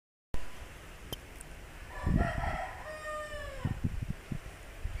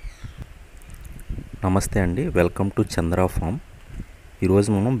నమస్తే అండి, welcome to Chandra form. ఈరోజు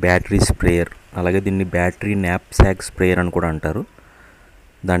మనం బ్యాటరీ స్ప్రేయర్, అలాగే దీన్ని బ్యాటరీ న్యాప్సాక్ స్ప్రేయర్ అని కూడా అంటారు,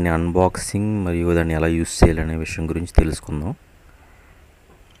 దాన్ని అన్బాక్సింగ్ మరియు దాన్ని ఎలా యూస్ చేయాలనే విషయం గురించి తెలుసుకుందాం.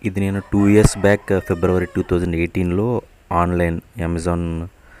 ఇది నేను 2 years బ్యాక్ ఫిబ్రవరి 2018లో ఆన్లైన్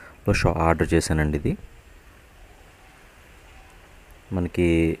అమెజాన్లో ఆర్డర్ చేశానండి. ఇది మనకి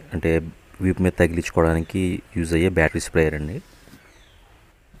అంటే వీపు మీద తగిలించుకోవడానికి యూజ్ అయ్యే బ్యాటరీ స్ప్రేయర్ అండి.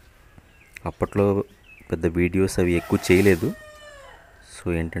 అప్పట్లో పెద్ద వీడియోస్ అవి ఎక్కువ చేయలేదు. సో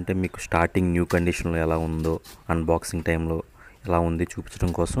ఏంటంటే మీకు స్టార్టింగ్ న్యూ కండిషన్లో ఎలా ఉందో, అన్బాక్సింగ్ టైంలో ఎలా ఉంది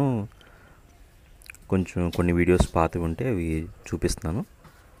చూపించడం కోసం కొన్ని వీడియోస్ పాతవి ఉంటే అవి చూపిస్తున్నాను.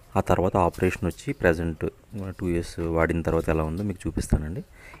 ఆ తర్వాత ఆపరేషన్ వచ్చి ప్రజెంట్ 2 years వాడిన తర్వాత ఎలా ఉందో మీకు చూపిస్తానండి.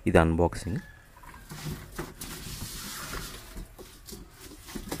 ఇది అన్బాక్సింగ్.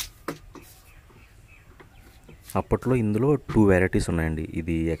 అప్పట్లో ఇందులో 2 వెరైటీస్ ఉన్నాయండి.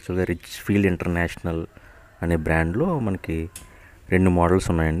 ఇది యాక్చువల్గా రిచ్ ఫీల్డ్ ఇంటర్నేషనల్ అనే బ్రాండ్లో మనకి 2 మోడల్స్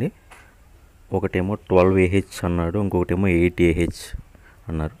ఉన్నాయండి. ఒకటేమో 12Ah అన్నాడు, ఇంకొకటేమో 8Ah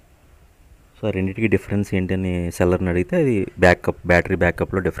అన్నారు. సో ఆ రెండింటికి డిఫరెన్స్ ఏంటని సెల్లర్ని అడిగితే అది బ్యాటరీ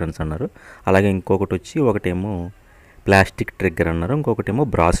బ్యాకప్లో డిఫరెన్స్ అన్నారు. అలాగే ఇంకొకటి వచ్చి ఒకటేమో ప్లాస్టిక్ ట్రిగ్గర్ అన్నారు, ఇంకొకటేమో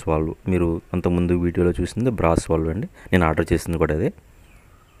బ్రాస్ వాల్వ్. మీరు అంతకుముందు వీడియోలో చూసింది బ్రాస్ వాల్వ్ అండి, నేను ఆర్డర్ చేసింది కూడా అదే.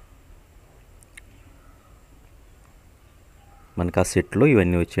 మనకి ఆ సెట్లో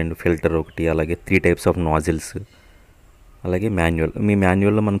ఇవన్నీ వచ్చాయండి. ఫిల్టర్ ఒకటి, అలాగే 3 types ఆఫ్ నాజిల్స్, అలాగే మాన్యువల్. మీ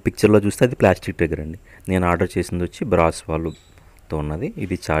మాన్యువల్లో మన పిక్చర్లో చూస్తే అది ప్లాస్టిక్ ట్రిగ్గర్ అండి. నేను ఆర్డర్ చేసింది వచ్చి బ్రాస్ వాల్వ్తో ఉన్నది.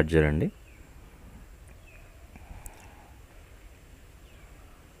 ఇది ఛార్జర్ అండి.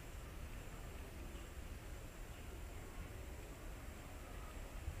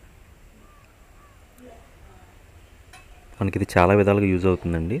 మనకి ఇది చాలా విధాలుగా యూజ్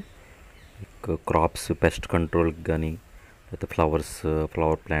అవుతుందండి. క్రాప్స్ పెస్ట్ కంట్రోల్కి కానీ, లేకపోతే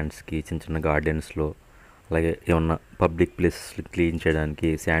ఫ్లవర్ ప్లాంట్స్కి, చిన్న చిన్న గార్డెన్స్లో, అలాగే ఏమన్నా పబ్లిక్ ప్లేసెస్ క్లీన్ చేయడానికి,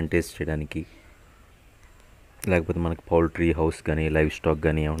 శానిటైజ్ చేయడానికి, లేకపోతే మనకి పౌల్ట్రీ హౌస్ కానీ లైవ్ స్టాక్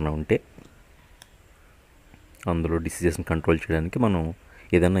కానీ ఏమన్నా ఉంటే అందులో డిసీజెస్ని కంట్రోల్ చేయడానికి మనం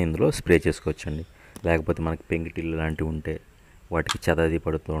ఏదైనా ఇందులో స్ప్రే చేసుకోవచ్చండి. లేకపోతే మనకి పెంకిటిల్లు లాంటివి ఉంటే వాటికి చెదది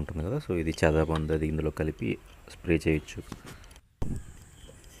పడుతూ ఉంటుంది కదా, సో ఇది చెద బందు అది ఇందులో కలిపి స్ప్రే చేయొచ్చు.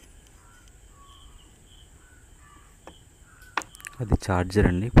 అది ఛార్జర్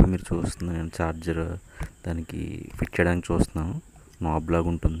అండి. ఇప్పుడు మీరు చూస్తున్నాను, నేను ఛార్జర్ దానికి ఫిట్ చేయడానికి చూస్తున్నాను. నాబ్ లాగా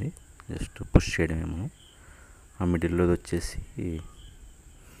ఉంటుంది, జస్ట్ పుష్ చేయడమే మనం. ఆ మిడిల్లోది వచ్చేసి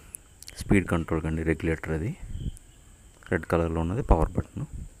స్పీడ్ కంట్రోల్ కండి, రెగ్యులేటర్. అది రెడ్ కలర్లో ఉన్నది పవర్ బటన్.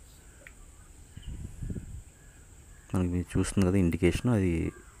 మనకి మీరు చూస్తుంది కదా ఇండికేషన్, అది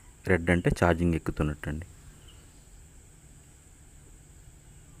రెడ్ అంటే ఛార్జింగ్ ఎక్కుతున్నట్టు అండి.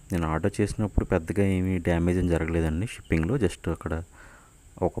 నేను ఆర్డర్ చేసినప్పుడు పెద్దగా ఏమీ డ్యామేజ్ ఏం జరగలేదండి షిప్పింగ్లో. జస్ట్ అక్కడ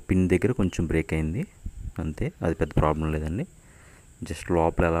ఒక పిన్ దగ్గర కొంచెం బ్రేక్ అయింది అంతే, అది పెద్ద ప్రాబ్లం లేదండి. జస్ట్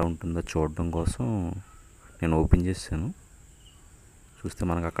లోపల ఎలా ఉంటుందో చూడడం కోసం నేను ఓపెన్ చేశాను. చూస్తే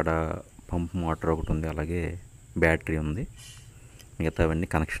మనకు అక్కడ పంప్ మోటార్ ఒకటి ఉంది, అలాగే బ్యాటరీ ఉంది. మిగతా అవన్నీ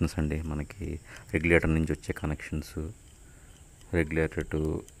కనెక్షన్స్ అండి, మనకి రెగ్యులేటర్ నుంచి వచ్చే కనెక్షన్స్, రెగ్యులేటర్ టు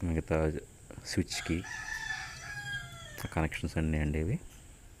మిగతా స్విచ్కి కనెక్షన్స్ అన్నీ అండి. ఇవి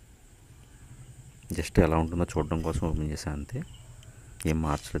జస్ట్ ఎలా ఉంటుందో చూడడం కోసం ఓపెన్ చేశాను అంతే, ఏం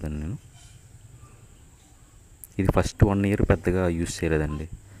మార్చలేదండి నేను. ఇది ఫస్ట్ 1 year పెద్దగా యూస్ చేయలేదండి,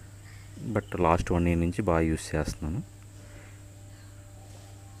 బట్ లాస్ట్ 1 year నుంచి బాగా యూస్ చేస్తున్నాను.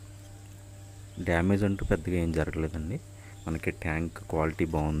 డ్యామేజ్ అంటూ పెద్దగా ఏం జరగలేదండి. మనకి ట్యాంక్ క్వాలిటీ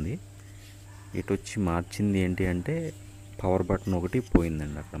బాగుంది. ఇటు వచ్చి మార్చింది ఏంటి అంటే పవర్ బటన్ ఒకటి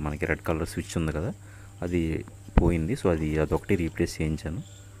పోయిందండి. అక్కడ మనకి రెడ్ కలర్ స్విచ్ ఉంది కదా, అది పోయింది. సో అదొకటి రీప్లేస్ చేయించాను,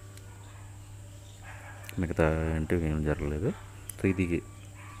 మిగతా అంటే ఏం జరగలేదు. సో ఇది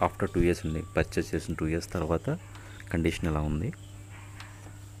ఆఫ్టర్ 2 years అండి, పర్చేస్ చేసిన 2 years తర్వాత కండిషన్ ఎలా ఉంది.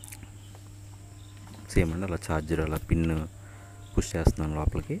 సేమ్ అండి, అలా ఛార్జర్ అలా పిన్ పుష్ చేస్తున్నాను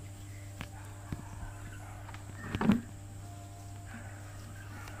లోపలికి.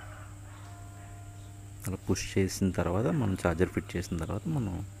 అలా పుష్ చేసిన తర్వాత మనం ఛార్జర్ ఫిట్ చేసిన తర్వాత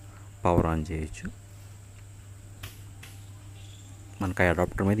మనం పవర్ ఆన్ చేయొచ్చు. మనకి ఆ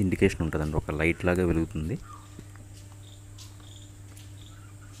అడాప్టర్ మీద ఇండికేషన్ ఉంటుందండి, ఒక లైట్ లాగా వెలుగుతుంది.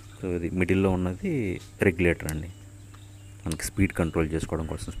 సో ఇది మిడిల్లో ఉన్నది రెగ్యులేటర్ అండి, మనకి స్పీడ్ కంట్రోల్ చేసుకోవడం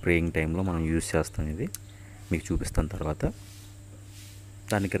కోసం స్ప్రేయింగ్ టైంలో మనం యూజ్ చేస్తాం. ఇది మీకు చూపిస్తాను తర్వాత.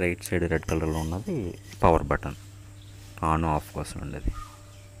 దానికి రైట్ సైడ్ రెడ్ కలర్లో ఉన్నది పవర్ బటన్, ఆన్ ఆఫ్ కోసం అండి. అది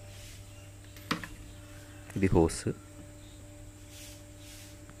ఇది హోస్.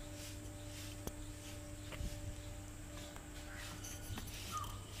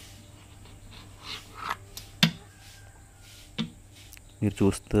 మీరు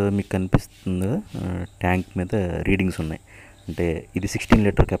చూస్తే మీకు కనిపిస్తుంది ట్యాంక్ మీద రీడింగ్స్ ఉన్నాయి. అంటే ఇది 16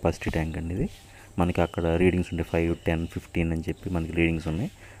 లీటర్ కెపాసిటీ ట్యాంక్ అండి. ఇది మనకి అక్కడ రీడింగ్స్ ఉంటాయి 5, 10, 15 అని చెప్పి మనకి రీడింగ్స్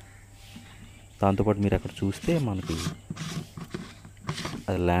ఉన్నాయి. దాంతోపాటు మీరు అక్కడ చూస్తే మనకి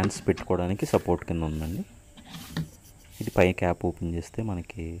అది ల్యాండ్స్ పెట్టుకోవడానికి సపోర్ట్ కింద ఉందండి. ఇది పై క్యాప్ ఓపెన్ చేస్తే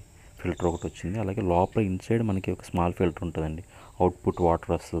మనకి ఫిల్టర్ ఒకటి వచ్చింది. అలాగే లోపల ఇన్సైడ్ మనకి ఒక స్మాల్ ఫిల్టర్ ఉంటుందండి. అవుట్పుట్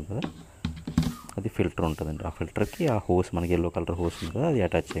వాటర్ వస్తుంది కదా, అది ఫిల్టర్ ఉంటుందండి. ఆ ఫిల్టర్కి ఆ హోస్ మనకి ఎల్లో కలర్ హోస్ ఉంది కదా, అది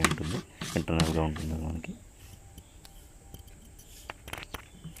అటాచ్ అయి ఉంటుంది, ఇంటర్నల్గా ఉంటుంది మనకి.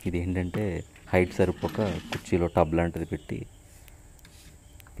 ఇది ఏంటంటే హైట్ సరిపోక కుర్చీలో టబ్ లాంటిది పెట్టి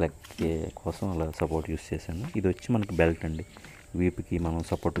ప్లగ్ కోసం అలా సపోర్ట్ యూస్ చేశాను. ఇది వచ్చి మనకి బెల్ట్ అండి, వీపుకి మనం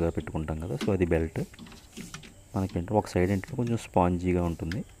సపోర్ట్గా పెట్టుకుంటాం కదా, సో అది బెల్ట్. మనకేంటంటే ఒక సైడ్ ఏంటంటే కొంచెం స్పాంజీగా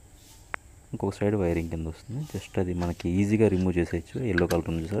ఉంటుంది, ఇంకొక సైడ్ వైరింగ్ కింద వస్తుంది. జస్ట్ అది మనకి ఈజీగా రిమూవ్ చేసేయచ్చు. ఎల్లో కలర్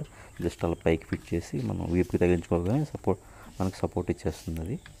ఉంది సార్, జస్ట్ అలా పైకి ఫిట్ చేసి మనం వీపుకి తగిలించుకోగానే మనకి సపోర్ట్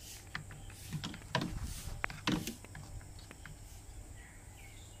ఇచ్చేస్తుంది.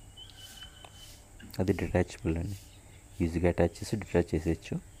 అది డిటాచబుల్ అండి, ఈజీగా అటాచ్ చేసి డిటాచ్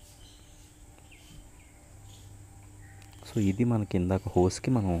చేసేయచ్చు. సో ఇది మనకి ఇందాక హోస్కి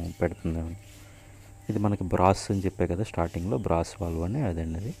మనం పెడుతుందండి. ఇది మనకి బ్రాస్ అని చెప్పే కదా స్టార్టింగ్లో, బ్రాస్ వాల్వ్ అని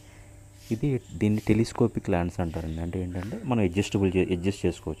అదండి అది. ఇది దీన్ని టెలిస్కోపిక్ ల్యాండ్స్ అంటారండి. అంటే ఏంటంటే మనం అడ్జస్ట్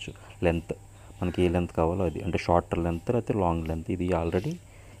చేసుకోవచ్చు లెంత్, మనకి ఏ లెంత్ కావాలో అది. అంటే షార్ట్ లెంత్ అయితే లాంగ్ లెంత్. ఇది ఆల్రెడీ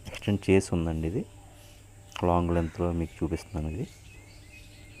ఎక్స్టెండ్ చేసి ఉందండి. ఇది లాంగ్ లెంత్లో మీకు చూపిస్తున్నాను.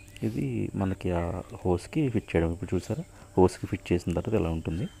 ఇది మనకి ఆ హోస్కి ఫిట్ చేయడం. ఇప్పుడు చూసారా, హోస్కి ఫిట్ చేసిన తర్వాత ఇలా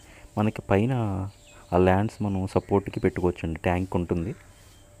ఉంటుంది. మనకి పైన ఆ ల్యాండ్స్ మనం సపోర్ట్కి పెట్టుకోవచ్చు అండి. ట్యాంక్ ఉంటుంది,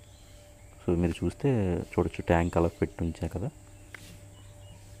 సో మీరు చూస్తే చూడొచ్చు ట్యాంక్ అలా పెట్టి ఉంచా కదా.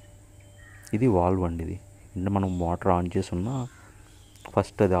 ఇది వాల్వ్ అండి. ఇది అంటే మనం మోటార్ ఆన్ చేసి ఉన్నా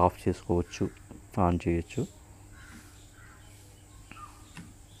ఫస్ట్ అది ఆఫ్ చేసుకోవచ్చు, ఆన్ చేయొచ్చు.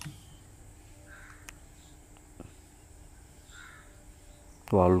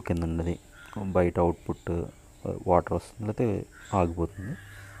 వాల్వ్ కింద ఉన్నది బయట అవుట్పుట్ వాటర్ వస్తుంది, లేకపోతే ఆగిపోతుంది.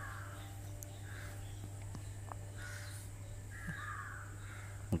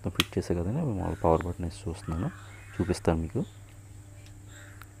 మొత్తం ఫిట్ చేసే కదండి, పవర్ బటన్ వేసి చూపిస్తాను మీకు.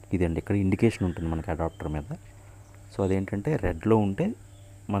 ఇదండి, ఇక్కడ ఇండికేషన్ ఉంటుంది మనకి అడాప్టర్ మీద. సో అదేంటంటే రెడ్లో ఉంటే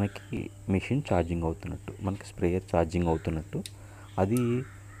మనకి మెషిన్ ఛార్జింగ్ అవుతున్నట్టు, మనకి స్ప్రేయర్ ఛార్జింగ్ అవుతున్నట్టు. అది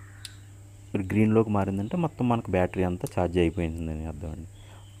గ్రీన్లోకి మారిందంటే మొత్తం మనకు బ్యాటరీ అంతా ఛార్జ్ అయిపోయిందని అర్థం అండి.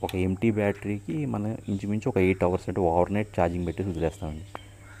 ఒక ఎంటీ బ్యాటరీకి మనం ఇంచుమించు ఒక 8 అవర్స్ అంటే ఓవర్నైట్ ఛార్జింగ్ పెట్టి వదిలేస్తామండి.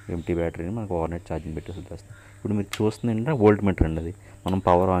 ఎంటీ బ్యాటరీని మనకు ఓవర్నైట్ ఛార్జింగ్ పెట్టి వదిలేస్తాం. ఇప్పుడు మీరు చూస్తుంది ఏంటంటే వోల్ట్ మీటర్ అండి. అది మనం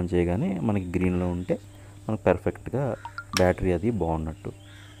పవర్ ఆన్ చేయగానే మనకి గ్రీన్లో ఉంటే మనకు పర్ఫెక్ట్గా బ్యాటరీ అది బాగున్నట్టు.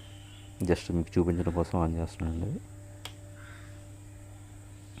 జస్ట్ మీకు చూపించడం కోసం ఆన్ చేస్తున్నానండి. అది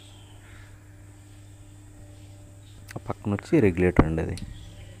పక్కన వచ్చి రెగ్యులేటర్ అండి. అది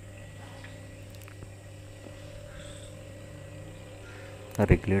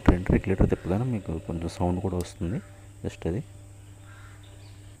రెగ్యులేటర్ అంటే రెగ్యులేటర్ తిప్పగానే మీకు కొంచెం సౌండ్ కూడా వస్తుంది. జస్ట్ అది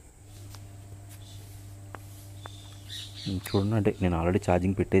చూడండి. అంటే నేను ఆల్రెడీ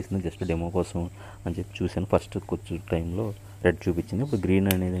ఛార్జింగ్ పెట్టేసింది, జస్ట్ డెమో కోసం అని చెప్పి చూశాను. ఫస్ట్ కొంచెం టైంలో రెడ్ చూపించింది, ఇప్పుడు గ్రీన్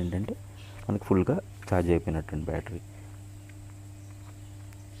అనేది ఏంటంటే మనకి ఫుల్గా ఛార్జ్ అయిపోయినట్టు బ్యాటరీ.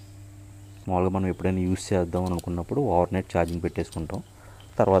 మామూలుగా మనం ఎప్పుడైనా యూస్ చేద్దాం అని అనుకున్నప్పుడు ఓవర్నైట్ ఛార్జింగ్ పెట్టేసుకుంటాం,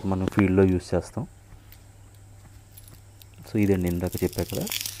 తర్వాత మనం ఫీల్డ్లో యూస్ చేస్తాం. సో ఇదండి ఇందాక చెప్పా కదా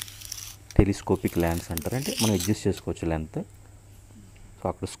టెలిస్కోపిక్ ల్యాండ్స్ అంటారు. అంటే మనం అడ్జస్ట్ చేసుకోవచ్చు లెంత్. సో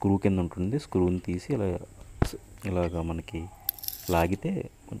అక్కడ స్క్రూ కింద ఉంటుంది, స్క్రూని తీసి ఇలాగా మనకి లాగితే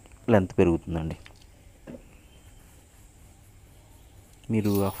లెంత్ పెరుగుతుందండి.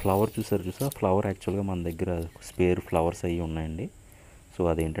 మీరు ఆ ఫ్లవర్ చూసారు, ఫ్లవర్ యాక్చువల్గా మన దగ్గర స్పేర్ ఫ్లవర్స్ అవి ఉన్నాయండి. సో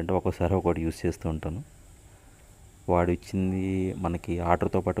అదేంటంటే ఒక్కోసారి ఒకటి యూస్ చేస్తూ ఉంటాను. వాడు ఇచ్చింది మనకి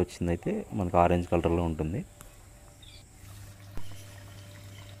ఆర్డర్తో పాటు వచ్చింది అయితే మనకి ఆరెంజ్ కలర్లో ఉంటుంది.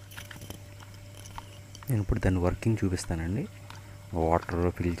 నేను ఇప్పుడు దాన్ని వర్కింగ్ చూపిస్తానండి. వాటర్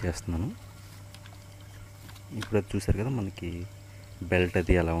ఫిల్ చేస్తున్నాను. ఇప్పుడు అది చూసారు కదా, మనకి బెల్ట్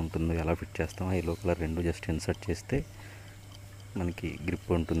అది ఎలా ఉంటుందో, ఎలా ఫిట్ చేస్తాం. ఆ ఎల్లో కలర్ రెండు జస్ట్ ఇన్సర్ట్ చేస్తే మనకి గ్రిప్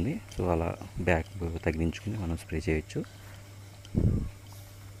ఉంటుంది. సో అలా బ్యాక్ తగిలించుకుని మనం స్ప్రే చేయొచ్చు.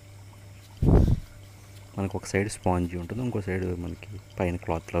 మనకు ఒక సైడ్ స్పాంజీ ఉంటుంది, ఇంకో సైడ్ మనకి పైన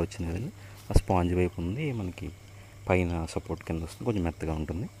క్లాత్లా వచ్చింది కదండి, ఆ స్పాంజ్ వైపు ఉంది మనకి పైన సపోర్ట్ కింద వస్తుంది, కొంచెం మెత్తగా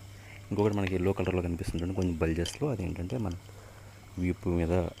ఉంటుంది. ఇంకొకటి మనకి ఎల్లో కలర్లో కనిపిస్తుంటుంది కొంచెం బల్జెస్లో, అదేంటంటే మన వీపు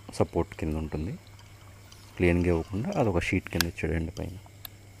మీద సపోర్ట్ కింద ఉంటుంది, ప్లేన్గా ఇవ్వకుండా అదొక షీట్ కింద ఇచ్చాడండి పైన.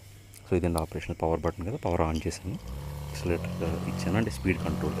 సో ఇదండి ఆపరేషన్. పవర్ బటన్ కదా, పవర్ ఆన్ చేశాను, ఎక్సలేటర్ ఇచ్చాను, అంటే స్పీడ్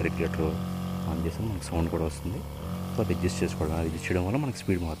కంట్రోల్ రెగ్యులేటర్ ఆన్ చేశాను, మనకి సౌండ్ కూడా వస్తుంది. సో అది అడ్జస్ట్ చేసుకోవడం, అది అడ్జస్ట్ చేయడం వల్ల మనకి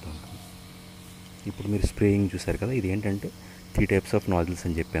స్పీడ్ మారుతూ ఉంటుంది. ఇప్పుడు మీరు స్ప్రేయింగ్ చూసారు కదా, ఇది ఏంటంటే 3 టైప్స్ ఆఫ్ నాజిల్స్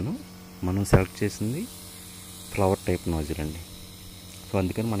అని చెప్పాను. మనం సెలెక్ట్ చేసింది ఫ్లవర్ టైప్ నాజిల్ అండి. సో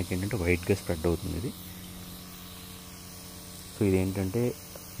అందుకని మనకి ఏంటంటే వైట్గా స్ప్రెడ్ అవుతుంది ఇది. సో ఇదేంటంటే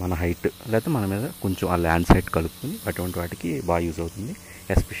మన హైట్ లేకపోతే మన మీద కొంచెం ఆ ల్యాండ్ సైడ్ కలుపుకుని అటువంటి వాటికి బాగా యూజ్ అవుతుంది.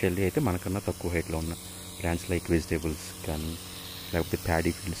 ఎస్పెషల్లీ అయితే మనకన్నా తక్కువ హైట్లో ఉన్న ప్లాంట్స్ లైక్ వెజిటేబుల్స్ కానీ లేకపోతే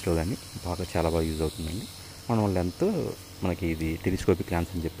ప్యాడీ ఫీల్డ్స్లో కానీ చాలా బాగా యూజ్ అవుతుందండి. మనం లెంత్ మనకి ఇది టెలిస్కోపిక్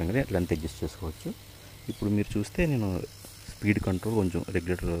ల్యాంప్స్ అని చెప్పాం కదా, లెంత్ అడ్జస్ట్ చేసుకోవచ్చు. ఇప్పుడు మీరు చూస్తే నేను స్పీడ్ కంట్రోల్ కొంచెం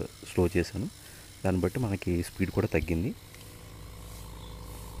రెగ్యులేటర్ స్లో చేశాను, దాన్ని బట్టి మనకి స్పీడ్ కూడా తగ్గింది.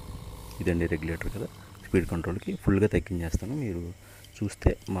 ఇదండి రెగ్యులేటర్ కదా, స్పీడ్ కంట్రోల్కి ఫుల్గా తగ్గించేస్తాను. మీరు చూస్తే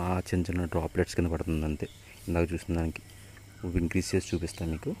మా చిన్న చిన్న డ్రాప్లెట్స్ కింద పడుతుంది అంతే. ఇందాక చూసిన దానికి ఇంక్రీజ్ చేసి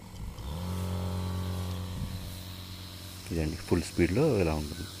చూపిస్తాను మీకు. ఇదండి ఫుల్ స్పీడ్లో ఇలా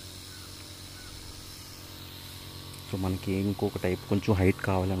ఉంటుంది. సో మనకి ఇంకొక టైప్ కొంచెం హైట్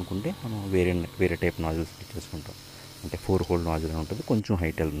కావాలనుకుంటే మనం వేరే టైప్ నాజిల్స్ చేసుకుంటాం. అంటే 4 హోల్ నాజిల్ అని ఉంటుంది, కొంచెం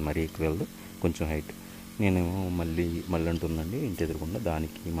హైట్ వెళ్తుంది, మరీ ఎక్కువ వెళ్ళదు, కొంచెం హైట్. నేనేమో మళ్ళీ అంటుందండి ఇంటి ఎదురుకుండా,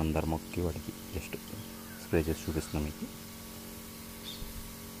 దానికి మందార మొక్కకి వాటికి జస్ట్ స్ప్రే చేసి చూపిస్తున్నాను మీకు.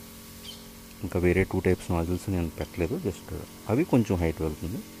 ఇంకా వేరే 2 టైప్స్ నాజిల్స్ నేను పెట్టలేదు, జస్ట్ అవి కొంచెం హైట్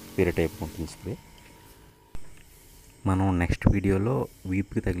వెళ్తుంది, వేరే టైప్ ఉంటుంది స్ప్రే. మనం నెక్స్ట్ వీడియోలో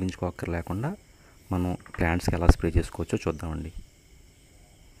వీపుకి తగిలించుకోక్కర్ లేకుండా మనం ప్లాంట్స్కి ఎలా స్ప్రే చేసుకోవచ్చో చూద్దామండి.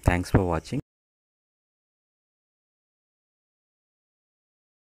 Thanks for watching.